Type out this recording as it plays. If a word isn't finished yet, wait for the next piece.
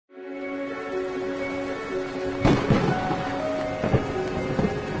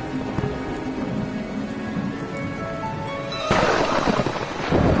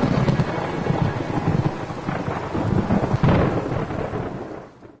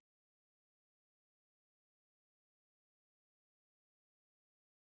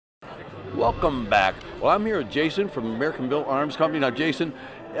Welcome back. Well, I'm here with Jason from American Built Arms Company. Now, Jason,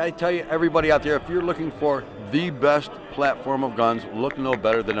 I tell you, everybody out there, if you're looking for the best platform of guns, look no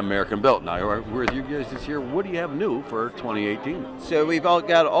better than American Built. Now, we're with you guys this year. What do you have new for 2018? So we've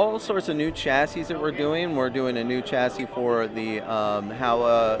got all sorts of new chassis that we're doing. We're doing a new chassis for the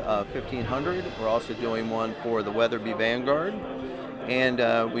Howa 1500. We're also doing one for the Weatherby Vanguard.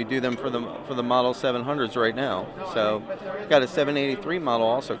 And we do them for the Model 700s right now. So we've got a 783 model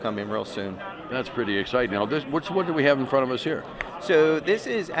also coming real soon. That's pretty exciting. Now, what do we have in front of us here? So this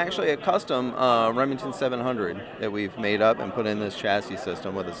is actually a custom Remington 700 that we've made up and put in this chassis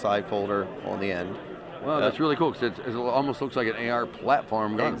system with a side folder on the end. Well, that's really cool because it almost looks like an AR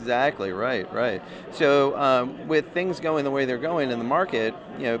platform gun. Exactly, right. So with things going the way they're going in the market,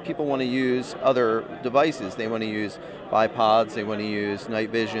 people want to use other devices. They want to use bipods, they want to use night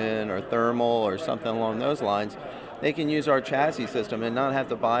vision or thermal or something along those lines. They can use our chassis system and not have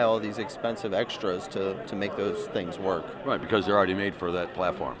to buy all these expensive extras to make those things work. Right, because they're already made for that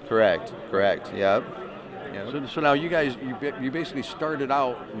platform. Correct, yep. So now you guys, you basically started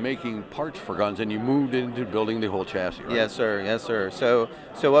out making parts for guns and you moved into building the whole chassis, right? Yes, sir. So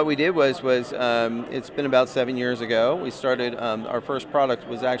what we did was it's been about 7 years ago. We started, our first product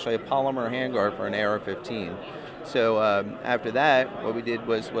was actually a polymer handguard for an AR-15. So after that, what we did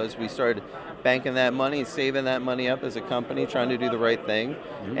was we started banking that money, saving that money up as a company, trying to do the right thing,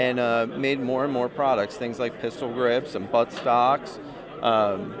 and made more and more products, things like pistol grips and butt stocks,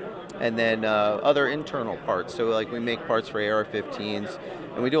 and then other internal parts. So like we make parts for AR-15s,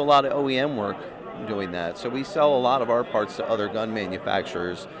 and we do a lot of OEM work doing that. So we sell a lot of our parts to other gun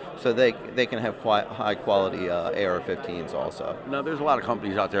manufacturers so they can have high quality AR-15s also. Now there's a lot of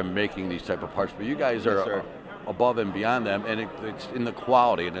companies out there making these type of parts, but you guys are above and beyond them, and it's in the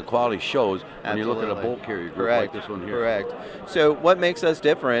quality, and the quality shows when you look at a bolt carrier group like this one here. Correct. So what makes us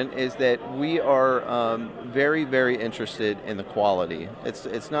different is that we are very, very interested in the quality.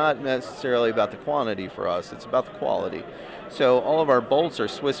 It's not necessarily about the quantity for us, it's about the quality. So all of our bolts are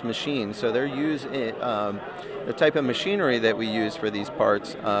Swiss machines, so they're used in, the type of machinery that we use for these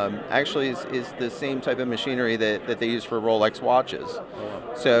parts actually is the same type of machinery that they use for Rolex watches.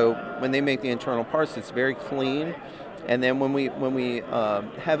 So when they make the internal parts, it's very clean. And then when we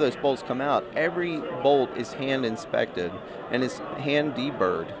have those bolts come out, every bolt is hand inspected and is hand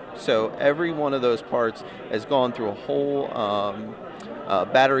deburred. So every one of those parts has gone through a whole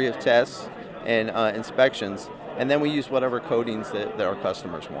battery of tests and inspections. And then we use whatever coatings that our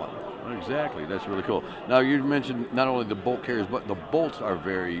customers want. Exactly, that's really cool. Now you mentioned not only the bolt carriers, but the bolts are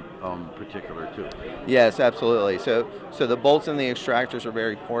very particular too. Yes, absolutely. So the bolts and the extractors are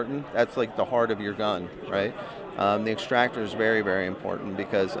very important. That's like the heart of your gun, right? The extractor is very, very important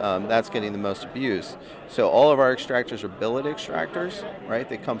because that's getting the most abuse. So all of our extractors are billet extractors, right?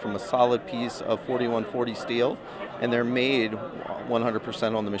 They come from a solid piece of 4140 steel, and they're made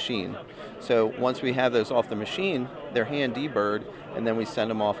 100% on the machine. So once we have those off the machine, they're hand deburred, and then we send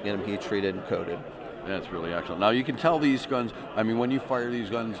them off and get them heat treated and coated. That's really excellent. Now you can tell these guns, I mean, when you fire these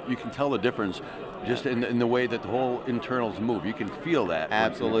guns, you can tell the difference just in the way that the whole internals move. You can feel that.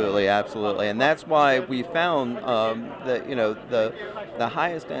 Absolutely. And that's why we found that the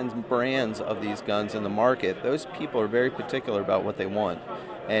highest end brands of these guns in the market, those people are very particular about what they want.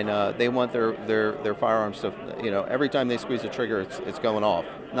 And they want their firearms to, every time they squeeze the trigger, it's going off.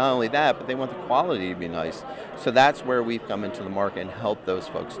 Not only that, but they want the quality to be nice. So that's where we've come into the market and helped those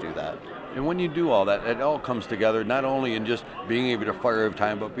folks do that. And when you do all that, it all comes together, not only in just being able to fire every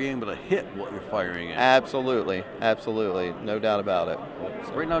time, but being able to hit what you're firing at. Absolutely, no doubt about it.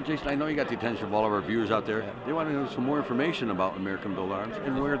 So right now, Jason, I know you got the attention of all of our viewers out there. They want to know some more information about American Built Arms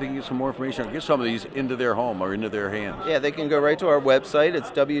and where they can get some more information or get some of these into their home or into their hands. Yeah, they can go right to our website.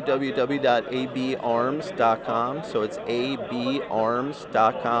 It's www.abarms.com, so it's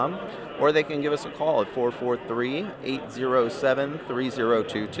abarms.com. Or they can give us a call at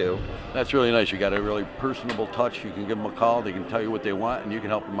 443-807-3022. That's really nice. You got a really personable touch. You can give them a call. They can tell you what they want, and you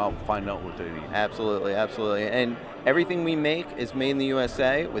can help them out find out what they need. Absolutely. And everything we make is made in the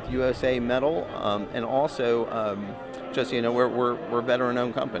USA with USA metal, and also just we're a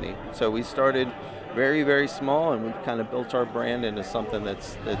veteran-owned company. So we started very, very small, and we've kind of built our brand into something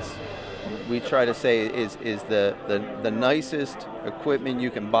that's we try to say is the nicest equipment you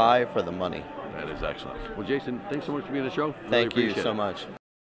can buy for the money. That is excellent. Well, Jason, thanks so much for being on the show. Thank you so much.